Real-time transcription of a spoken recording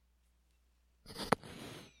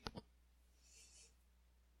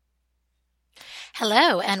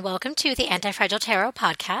Hello, and welcome to the Anti-Fragile Tarot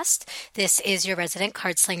podcast. This is your resident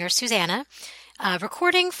card slinger, Susanna,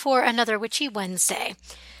 recording for another Witchy Wednesday.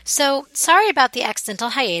 So, sorry about the accidental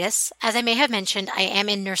hiatus. As I may have mentioned, I am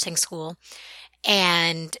in nursing school,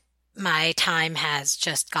 and my time has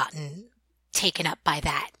just gotten taken up by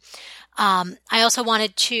that. I also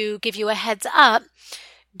wanted to give you a heads up.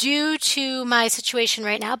 Due to my situation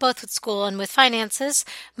right now, both with school and with finances,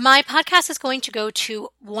 my podcast is going to go to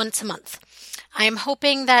once a month. I am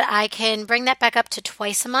hoping that I can bring that back up to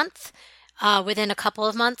twice a month within a couple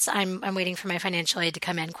of months. I'm waiting for my financial aid to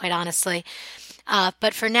come in, quite honestly.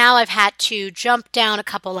 But for now, I've had to jump down a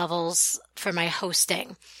couple levels for my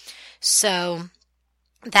hosting. So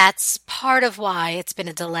that's part of why it's been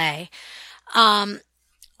a delay.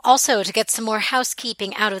 Also, to get some more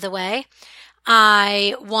housekeeping out of the way,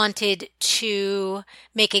 I wanted to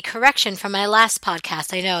make a correction from my last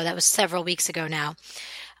podcast. I know that was several weeks ago now.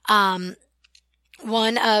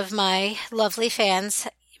 One of my lovely fans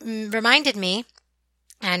reminded me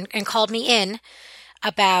and called me in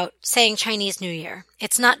about saying Chinese New Year.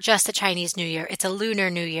 It's not just a Chinese New Year. It's a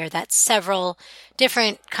Lunar New Year that several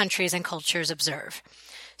different countries and cultures observe.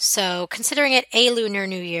 So considering it a Lunar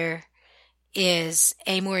New Year is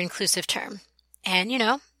a more inclusive term. And,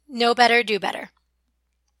 know better, do better.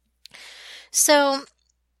 So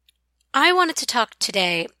I wanted to talk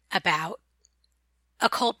today about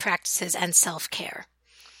occult practices and self-care.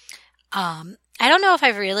 I don't know if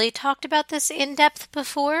I've really talked about this in depth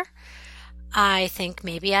before. I think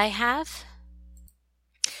maybe I have.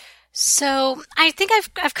 So I think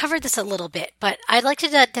I've covered this a little bit, but I'd like to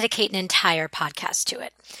dedicate an entire podcast to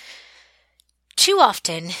it. Too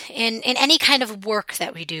often, in any kind of work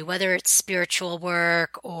that we do, whether it's spiritual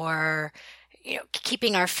work or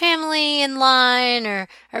keeping our family in line or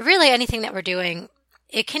really anything that we're doing,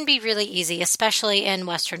 it can be really easy, especially in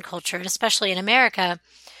Western culture and especially in America,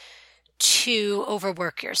 to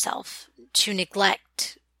overwork yourself, to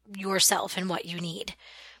neglect yourself and what you need.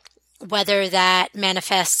 Whether that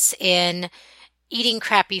manifests in eating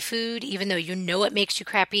crappy food, even though you know it makes you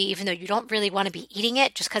crappy, even though you don't really want to be eating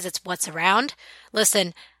it just because it's what's around.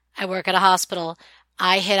 Listen, I work at a hospital.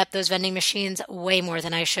 I hit up those vending machines way more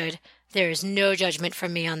than I should. There is no judgment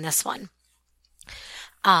from me on this one.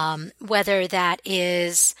 Whether that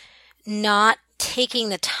is not taking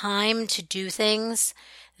the time to do things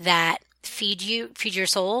that feed your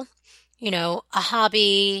soul, a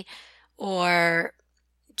hobby or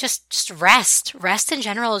just rest. Rest in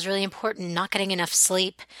general is really important, not getting enough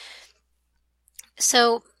sleep.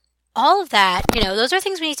 So all of that, those are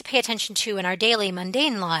things we need to pay attention to in our daily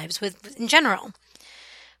mundane lives in general.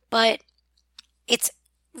 But it's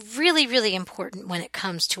really, really important when it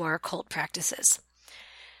comes to our occult practices.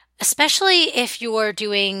 Especially if you're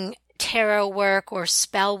doing tarot work or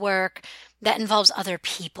spell work that involves other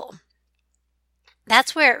people.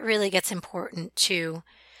 That's where it really gets important to,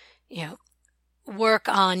 work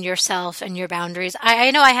on yourself and your boundaries.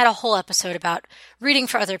 I know I had a whole episode about reading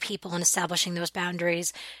for other people and establishing those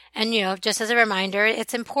boundaries. And, just as a reminder,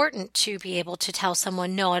 it's important to be able to tell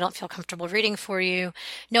someone, no, I don't feel comfortable reading for you.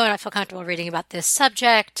 No, I don't feel comfortable reading about this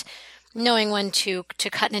subject. Knowing when to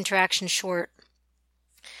cut an interaction short.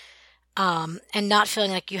 And not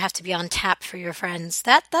feeling like you have to be on tap for your friends.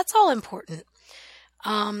 That's all important.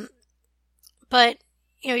 But,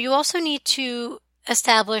 you also need to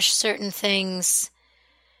establish certain things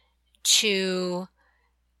to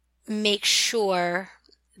make sure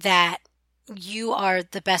that you are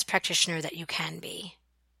the best practitioner that you can be.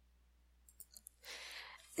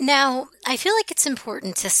 Now, I feel like it's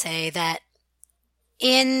important to say that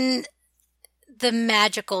in the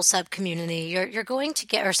magical subcommunity, you're going to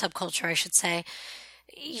get, or subculture, I should say,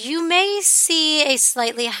 you may see a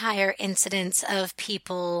slightly higher incidence of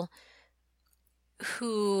people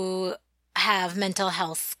who have mental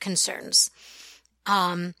health concerns.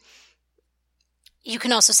 You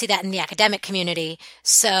can also see that in the academic community.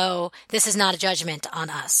 So this is not a judgment on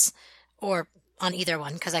us or on either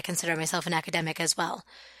one, because I consider myself an academic as well.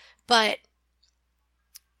 But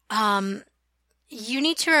you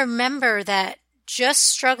need to remember that just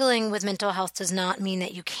struggling with mental health does not mean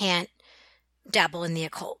that you can't dabble in the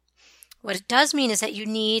occult. What it does mean is that you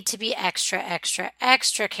need to be extra, extra,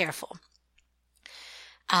 extra careful.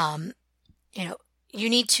 You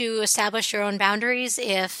need to establish your own boundaries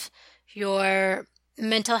if your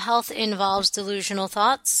mental health involves delusional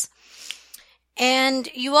thoughts. And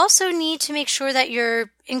you also need to make sure that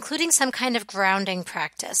you're including some kind of grounding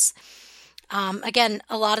practice. Again,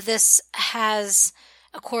 a lot of this has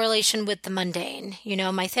a correlation with the mundane.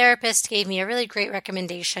 My therapist gave me a really great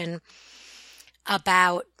recommendation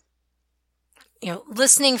about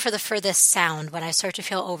listening for the furthest sound when I start to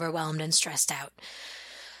feel overwhelmed and stressed out.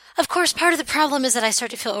 Of course, part of the problem is that I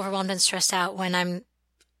start to feel overwhelmed and stressed out when I'm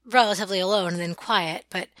relatively alone and then quiet,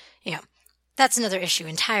 but, that's another issue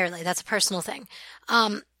entirely. That's a personal thing.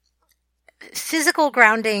 Physical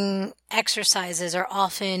grounding exercises are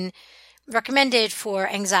often recommended for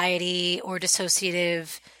anxiety or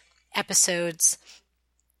dissociative episodes.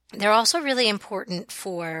 They're also really important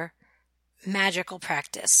for magical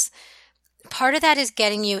practice. Part of that is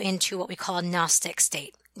getting you into what we call a Gnostic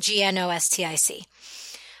state, Gnostic.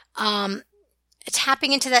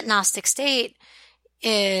 Tapping into that Gnostic state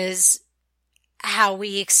is how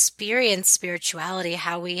we experience spirituality,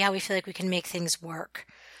 how we feel like we can make things work.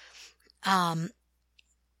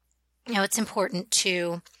 It's important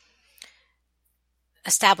to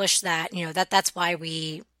establish that, that's why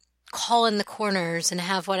we call in the corners and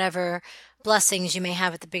have whatever blessings you may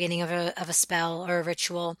have at the beginning of a spell or a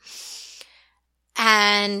ritual.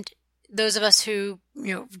 And those of us who,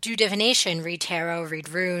 do divination, read tarot, read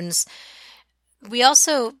runes,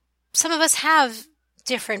 some of us have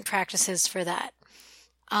different practices for that.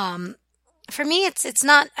 For me, it's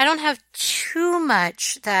not, I don't have too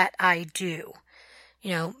much that I do.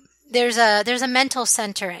 There's a mental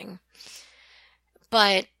centering,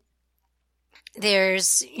 but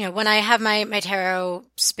there's, when I have my tarot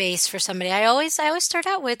space for somebody, I always start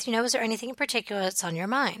out with, is there anything in particular that's on your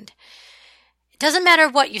mind? It doesn't matter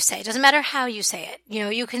what you say. It doesn't matter how you say it.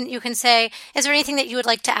 You can say, is there anything that you would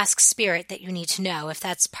like to ask spirit that you need to know, if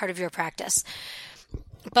that's part of your practice?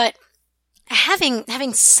 But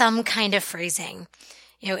having some kind of phrasing,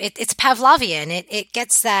 it's Pavlovian. It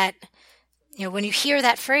gets that, when you hear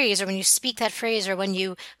that phrase or when you speak that phrase or when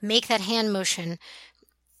you make that hand motion,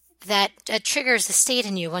 that triggers the state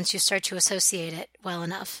in you once you start to associate it well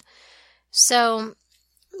enough. So,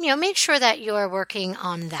 make sure that you're working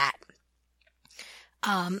on that.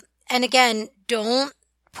 And again, don't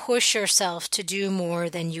push yourself to do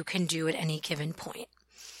more than you can do at any given point.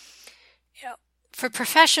 For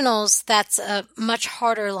professionals, that's a much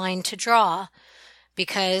harder line to draw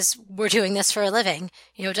because we're doing this for a living.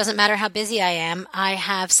 It doesn't matter how busy I am. I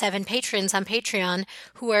have 7 patrons on Patreon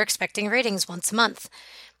who are expecting readings once a month,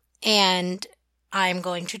 and I'm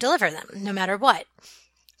going to deliver them no matter what.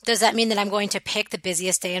 Does that mean that I'm going to pick the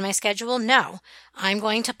busiest day in my schedule? No. I'm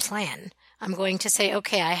going to plan. I'm going to say,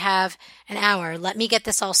 okay, I have an hour. Let me get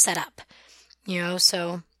this all set up.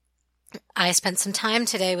 So I spent some time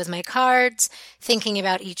today with my cards, thinking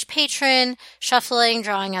about each patron, shuffling,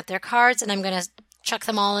 drawing out their cards, and I'm going to chuck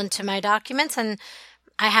them all into my documents, and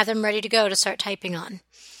I have them ready to go to start typing on.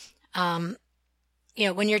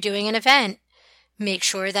 When you're doing an event, make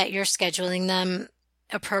sure that you're scheduling them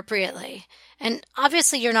appropriately. And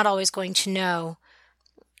obviously, you're not always going to know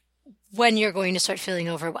when you're going to start feeling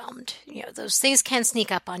overwhelmed. Those things can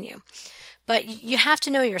sneak up on you. But you have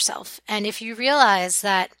to know yourself. And if you realize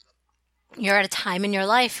that you're at a time in your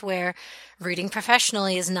life where reading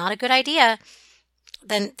professionally is not a good idea,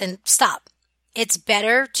 then stop. It's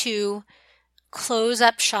better to close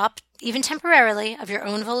up shop, even temporarily, of your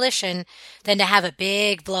own volition, than to have a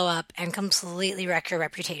big blow up and completely wreck your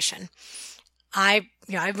reputation. I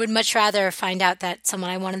would much rather find out that someone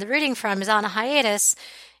I wanted the reading from is on a hiatus,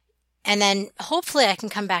 and then hopefully I can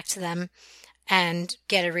come back to them and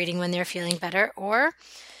get a reading when they're feeling better. Or,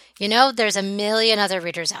 there's a million other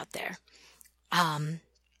readers out there.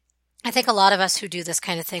 I think a lot of us who do this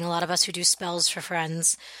kind of thing, a lot of us who do spells for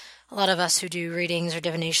friends, a lot of us who do readings or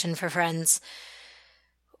divination for friends,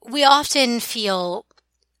 we often feel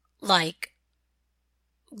like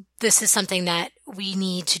this is something that we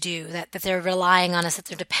need to do, that they're relying on us, that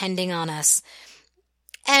they're depending on us.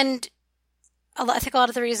 And I think a lot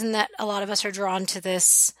of the reason that a lot of us are drawn to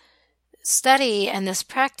this study and this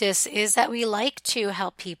practice is that we like to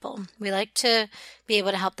help people. We like to be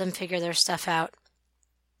able to help them figure their stuff out.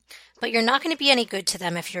 But you're not going to be any good to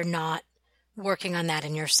them if you're not working on that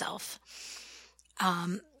in yourself.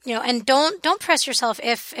 And don't press yourself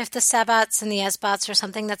if the sabbats and the esbats are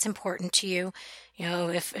something that's important to you.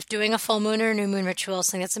 If doing a full moon or a new moon ritual is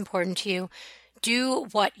something that's important to you, do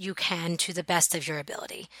what you can to the best of your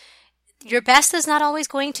ability. Your best is not always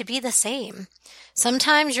going to be the same.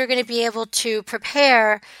 Sometimes you're going to be able to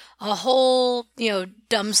prepare a whole,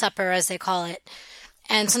 dumb supper, as they call it.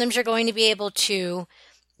 And sometimes you're going to be able to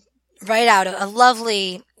write out a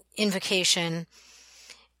lovely invocation.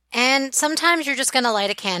 And sometimes you're just going to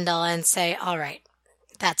light a candle and say, all right,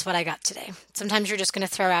 that's what I got today. Sometimes you're just going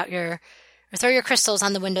to throw your crystals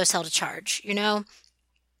on the windowsill to charge, and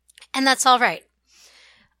that's all right.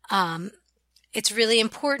 It's really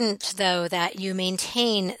important, though, that you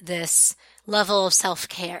maintain this level of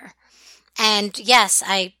self-care. And yes,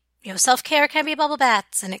 self-care can be bubble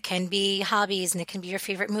baths, and it can be hobbies, and it can be your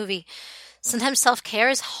favorite movie. Sometimes self-care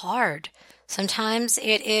is hard. Sometimes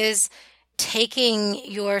it is taking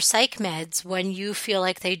your psych meds when you feel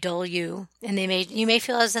like they dull you, and you may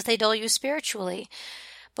feel as if they dull you spiritually.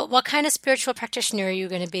 But what kind of spiritual practitioner are you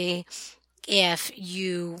going to be if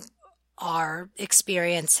you are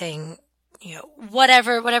experiencing,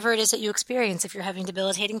 whatever it is that you experience? If you're having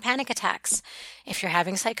debilitating panic attacks, if you're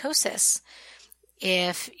having psychosis,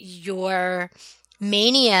 if your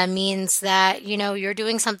mania means that, you're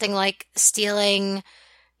doing something like stealing,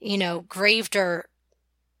 grave dirt,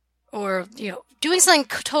 or, doing something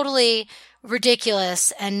totally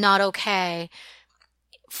ridiculous and not okay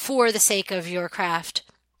for the sake of your craft,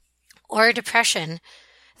 or a depression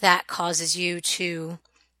that causes you to,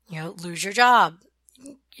 lose your job.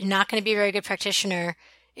 You're not going to be a very good practitioner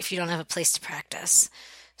if you don't have a place to practice.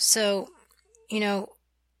 So,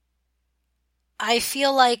 I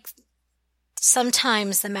feel like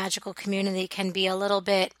sometimes the magical community can be a little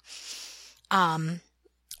bit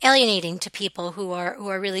alienating to people who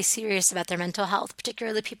are really serious about their mental health,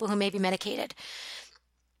 particularly people who may be medicated.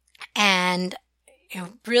 And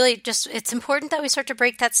really just, it's important that we start to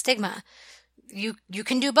break that stigma. You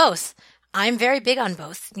can do both. I'm very big on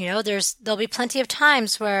both. There'll be plenty of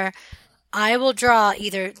times where I will draw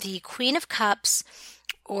either the Queen of Cups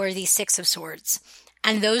or the Six of Swords.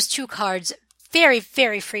 And those two cards very,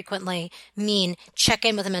 very frequently mean check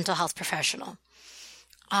in with a mental health professional.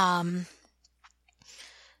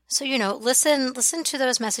 So, listen to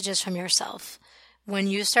those messages from yourself. When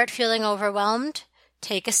you start feeling overwhelmed,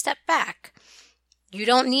 take a step back. You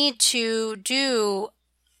don't need to do,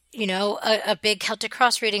 a big Celtic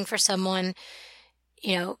Cross reading for someone.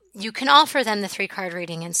 You can offer them the 3-card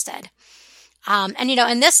reading instead. And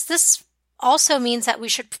this also means that we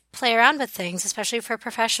should play around with things, especially for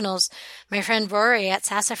professionals. My friend Rory at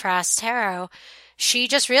Sassafras Tarot, she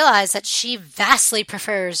just realized that she vastly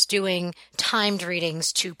prefers doing timed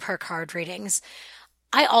readings to per card readings.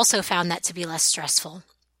 I also found that to be less stressful.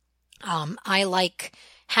 I like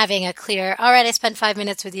having a clear, all right, I spent 5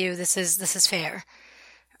 minutes with you. This is fair.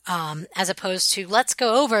 As opposed to, let's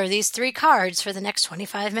go over these 3 cards for the next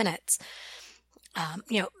 25 minutes.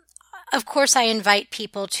 Of course, I invite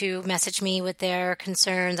people to message me with their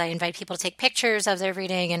concerns. I invite people to take pictures of their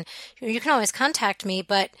reading, and you can always contact me,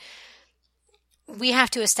 but we have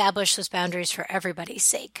to establish those boundaries for everybody's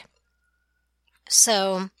sake.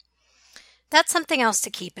 So that's something else to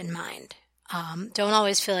keep in mind. Don't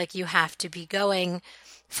always feel like you have to be going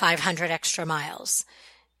 500 extra miles.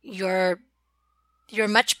 You're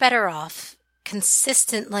much better off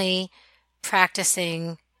consistently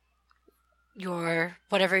practicing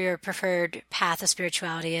whatever your preferred path of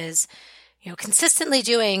spirituality is, consistently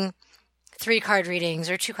doing 3-card readings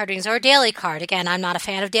or 2-card readings or a daily card. Again, I'm not a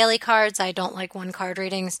fan of daily cards. I don't like 1-card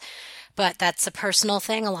readings, but that's a personal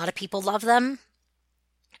thing. A lot of people love them.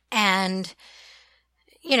 And,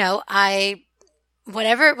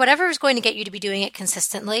 whatever is going to get you to be doing it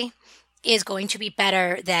consistently is going to be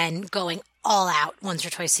better than going all out once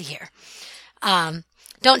or twice a year.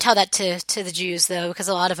 Don't tell that to the Jews, though, because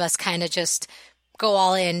a lot of us kind of just go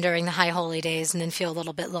all in during the high holy days and then feel a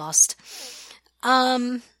little bit lost.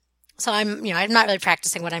 So I'm not really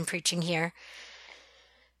practicing what I'm preaching here,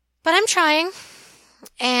 but I'm trying.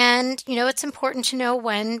 And, it's important to know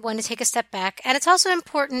when to take a step back. And it's also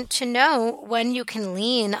important to know when you can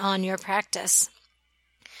lean on your practice.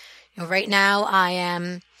 Right now I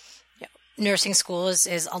am, nursing school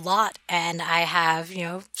is a lot, and I have,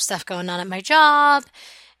 stuff going on at my job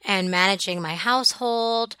and managing my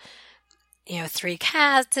household, 3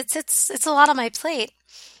 cats. It's a lot on my plate,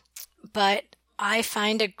 but I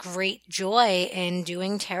find a great joy in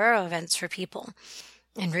doing tarot events for people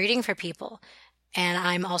and reading for people. And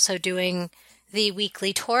I'm also doing the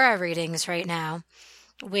weekly Torah readings right now,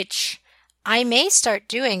 which I may start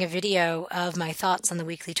doing a video of my thoughts on the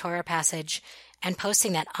weekly Torah passage and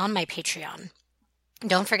posting that on my Patreon.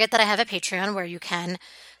 Don't forget that I have a Patreon where you can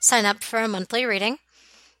sign up for a monthly reading.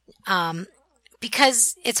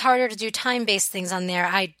 Because it's harder to do time-based things on there,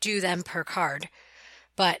 I do them per card.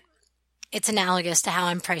 But it's analogous to how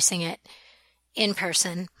I'm pricing it in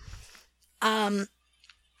person. And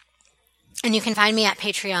you can find me at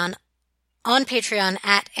Patreon, on Patreon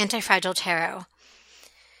at Antifragile Tarot.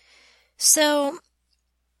 So,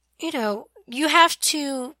 you have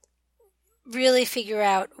to really figure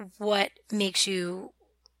out what makes you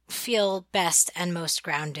feel best and most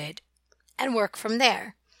grounded and work from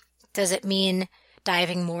there. Does it mean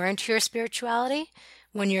diving more into your spirituality?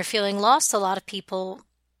 When you're feeling lost, a lot of people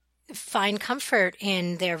find comfort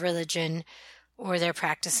in their religion or their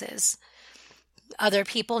practices. other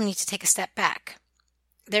people need to take a step back.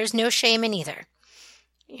 There's no shame in either.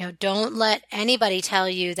 Don't let anybody tell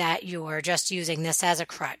you that you're just using this as a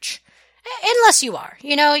crutch. Unless you are.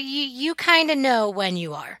 You kind of know when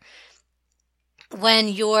you are. When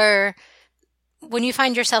you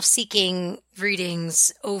find yourself seeking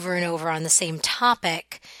readings over and over on the same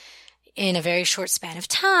topic in a very short span of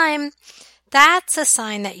time, that's a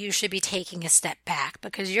sign that you should be taking a step back,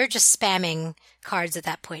 because you're just spamming cards at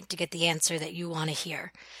that point to get the answer that you want to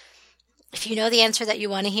hear. If you know the answer that you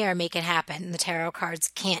want to hear, make it happen. The tarot cards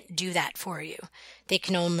can't do that for you. They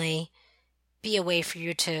can only be a way for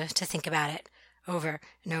you to think about it over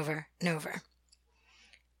and over and over.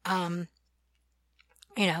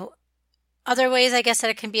 Other ways, I guess, that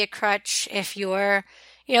it can be a crutch, if you're,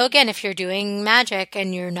 again, if you're doing magic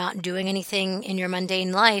and you're not doing anything in your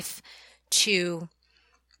mundane life to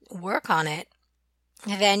work on it,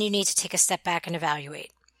 then you need to take a step back and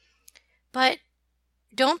evaluate. But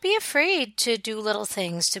don't be afraid to do little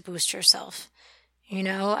things to boost yourself.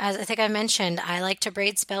 As I think I mentioned, I like to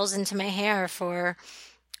braid spells into my hair for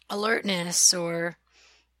alertness, or,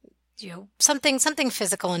 something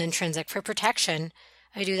physical and intrinsic for protection.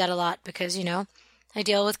 I do that a lot because, I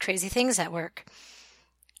deal with crazy things at work.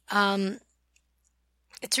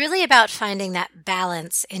 It's really about finding that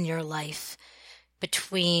balance in your life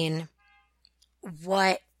between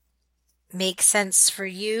what makes sense for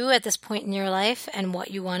you at this point in your life and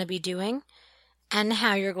what you want to be doing, and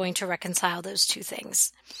how you're going to reconcile those two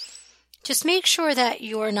things. Just make sure that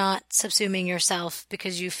you're not subsuming yourself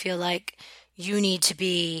because you feel like you need to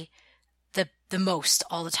be the most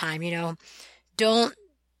all the time. Don't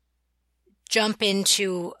jump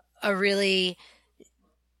into a really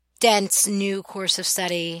dense new course of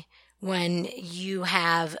study when you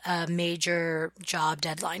have a major job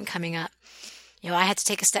deadline coming up. I had to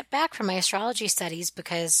take a step back from my astrology studies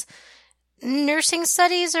because nursing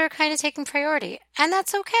studies are kind of taking priority, and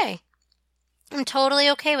that's okay. I'm totally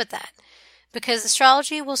okay with that, because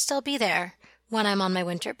astrology will still be there when I'm on my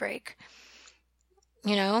winter break.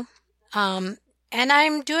 And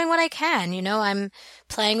I'm doing what I can. I'm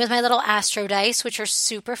playing with my little astro dice, which are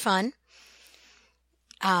super fun.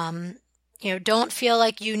 Don't feel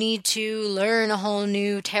like you need to learn a whole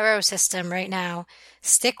new tarot system right now.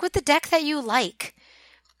 Stick with the deck that you like.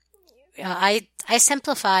 I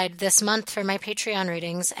simplified this month for my Patreon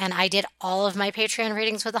readings, and I did all of my Patreon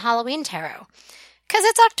readings with the Halloween tarot. Because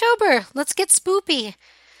it's October. Let's get spoopy.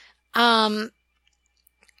 But,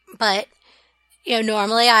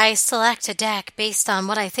 normally I select a deck based on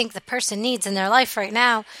what I think the person needs in their life right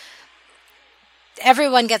now.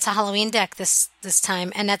 Everyone gets a Halloween deck this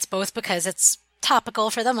time, and that's both because it's topical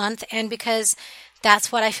for the month and because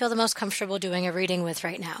that's what I feel the most comfortable doing a reading with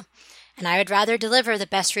right now. And I would rather deliver the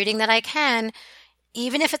best reading that I can,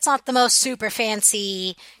 even if it's not the most super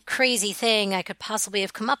fancy, crazy thing I could possibly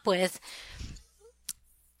have come up with.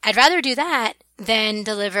 I'd rather do that than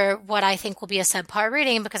deliver what I think will be a subpar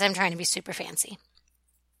reading because I'm trying to be super fancy.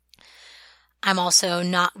 I'm also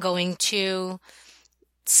not going to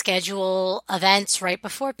schedule events right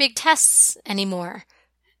before big tests anymore.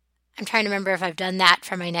 I'm trying to remember if I've done that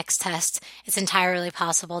for my next test. It's entirely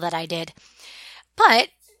possible that I did. But,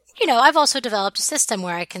 I've also developed a system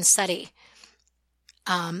where I can study.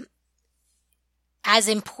 As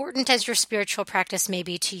important as your spiritual practice may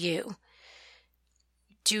be to you,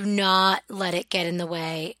 do not let it get in the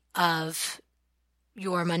way of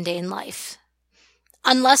your mundane life.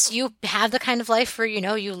 Unless you have the kind of life where,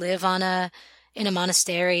 you live in a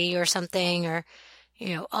monastery or something, or,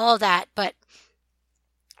 all that. But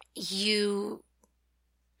if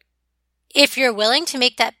you're willing to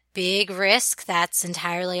make that big risk, that's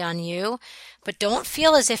entirely on you. But don't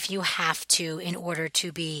feel as if you have to in order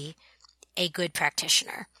to be a good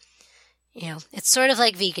practitioner. It's sort of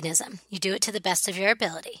like veganism. You do it to the best of your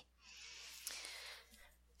ability.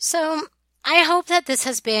 So I hope that this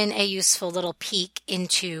has been a useful little peek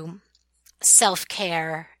into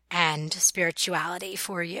self-care and spirituality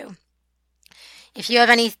for you. If you have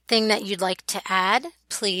anything that you'd like to add,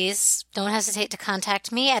 please don't hesitate to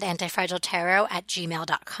contact me at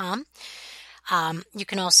antifragiletarot@gmail.com. You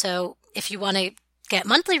can also, if you want to get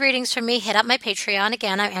monthly readings from me, hit up my Patreon.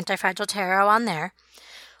 Again, I'm Antifragile Tarot on there.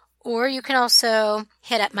 Or you can also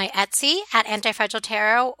hit up my Etsy at Antifragile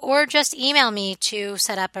Tarot, or just email me to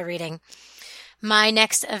set up a reading. My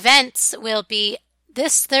next events will be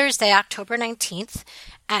this Thursday, October 19th,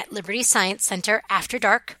 at Liberty Science Center after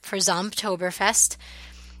dark for Zombtoberfest.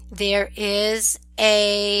 There is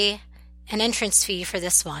an entrance fee for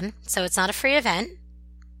this one, so it's not a free event.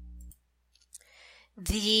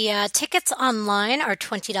 The tickets online are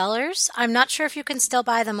 $20. I'm not sure if you can still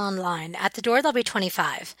buy them online. At the door, they'll be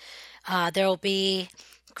 $25. There will be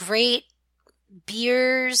great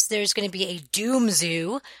beers. There's going to be a Doom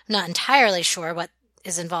Zoo. I'm not entirely sure what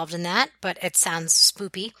is involved in that, but it sounds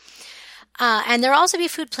spoopy. And there'll also be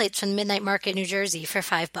food plates from Midnight Market, New Jersey for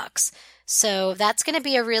 $5. So that's going to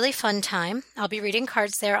be a really fun time. I'll be reading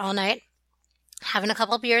cards there all night, having a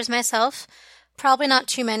couple beers myself. Probably not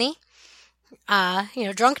too many.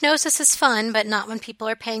 Drunk gnosis is fun, but not when people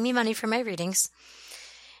are paying me money for my readings.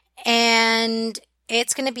 And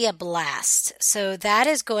it's going to be a blast. So that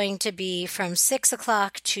is going to be from 6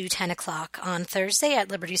 o'clock to 10 o'clock on Thursday at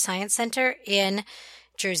Liberty Science Center in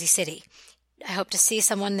Jersey City. I hope to see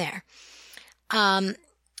someone there. I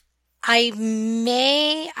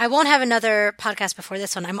won't have another podcast before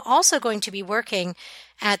this one. I'm also going to be working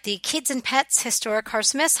at the Kids and Pets Historic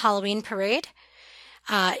Harsmiths Halloween Parade.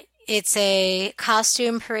 It's a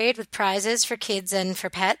costume parade with prizes for kids and for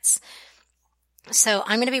pets. So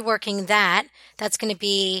I'm going to be working that. That's going to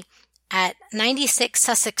be at 96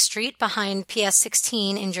 Sussex Street behind PS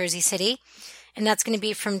 16 in Jersey City. And that's going to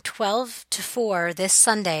be from 12 to 4 this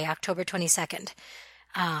Sunday, October 22nd.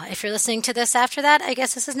 If you're listening to this after that, I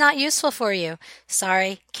guess this is not useful for you.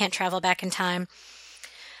 Sorry, can't travel back in time.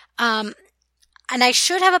 And I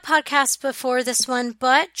should have a podcast before this one,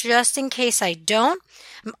 but just in case I don't,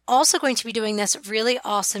 I'm also going to be doing this really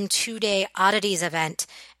awesome 2-day Oddities event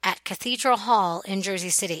at Cathedral Hall in Jersey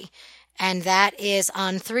City. And that is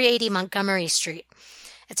on 380 Montgomery Street.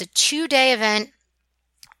 It's a 2-day event,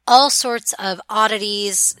 all sorts of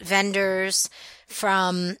oddities, vendors,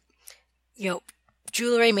 from,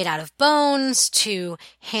 jewelry made out of bones to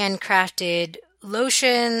handcrafted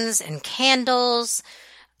lotions and candles,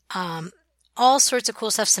 all sorts of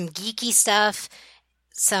cool stuff, some geeky stuff,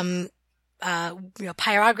 some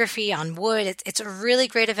pyrography on wood. It's a really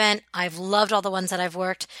great event. I've loved all the ones that I've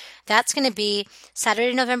worked. That's going to be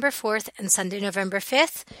Saturday, November 4th and Sunday, November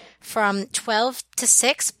 5th from 12 to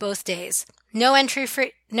 6 both days. No entry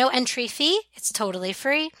fee. It's totally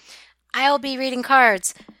free. I'll be reading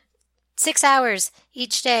cards 6 hours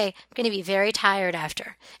each day. I'm going to be very tired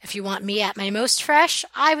after. If you want me at my most fresh,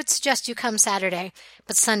 I would suggest you come Saturday,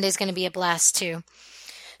 but Sunday's going to be a blast too.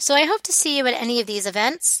 So I hope to see you at any of these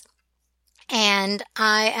events, and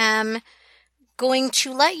I am going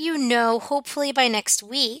to let you know, hopefully by next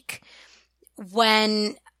week,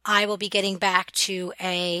 when I will be getting back to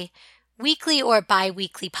a weekly or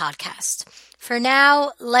bi-weekly podcast. For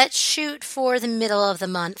now, let's shoot for the middle of the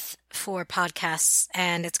month for podcasts,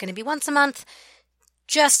 and it's going to be once a month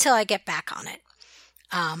just till I get back on it.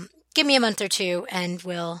 Give me a month or two and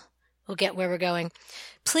we'll get where we're going.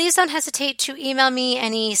 Please don't hesitate to email me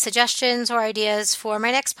any suggestions or ideas for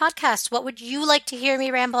my next podcast. What would you like to hear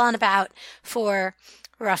me ramble on about for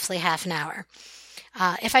roughly half an hour?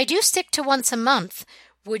 If I do stick to once a month,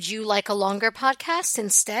 would you like a longer podcast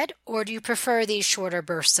instead, or do you prefer these shorter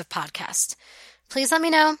bursts of podcast? Please let me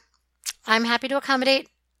know. I'm happy to accommodate.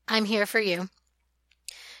 I'm here for you.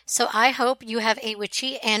 So I hope you have a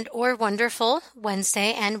witchy and or wonderful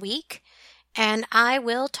Wednesday and week, and I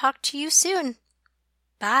will talk to you soon.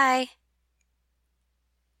 Bye.